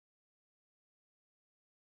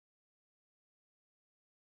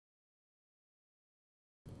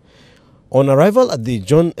On arrival at the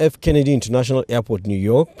John F. Kennedy International Airport, New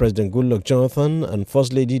York, President Goodluck Jonathan and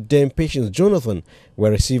First Lady Dame Patience Jonathan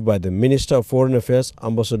were received by the Minister of Foreign Affairs,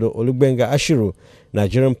 Ambassador Olubenga Ashiru,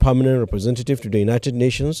 Nigerian Permanent Representative to the United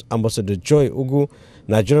Nations, Ambassador Joy Ugu,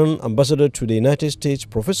 Nigerian Ambassador to the United States,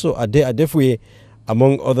 Professor Ade Adefuye,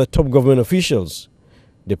 among other top government officials.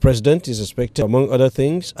 The President is expected, among other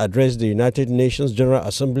things, address the United Nations General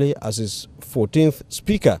Assembly as its 14th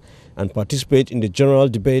Speaker and participate in the general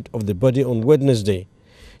debate of the body on Wednesday.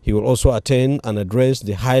 He will also attend and address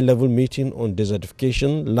the high-level meeting on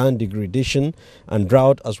desertification, land degradation, and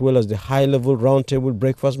drought, as well as the high-level roundtable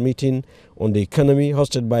breakfast meeting on the economy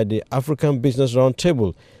hosted by the African Business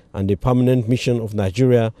Roundtable and the Permanent Mission of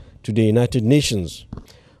Nigeria to the United Nations.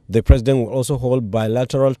 The President will also hold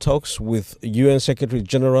bilateral talks with UN Secretary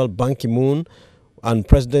General Ban Ki-moon and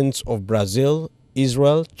presidents of Brazil,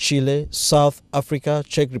 Israel, Chile, South Africa,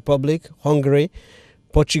 Czech Republic, Hungary,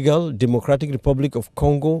 Portugal, Democratic Republic of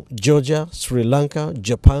Congo, Georgia, Sri Lanka,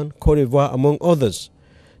 Japan, Cote d'Ivoire, among others.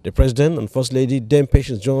 The President and First Lady Dame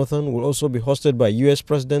Patience Jonathan will also be hosted by U.S.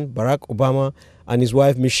 President Barack Obama and his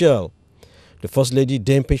wife Michelle. The First Lady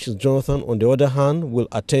Dame Patience Jonathan, on the other hand, will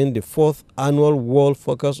attend the 4th Annual World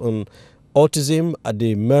Focus on Autism at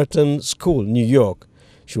the Merton School, New York.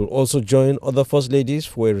 She will also join other First Ladies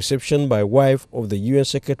for a reception by wife of the UN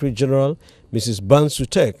Secretary General, Mrs. Ban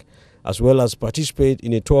Sutek, as well as participate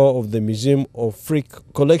in a tour of the Museum of Frick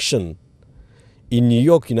Collection. In New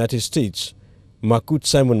York, United States, Makut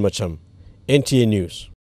Simon Macham, NTA News.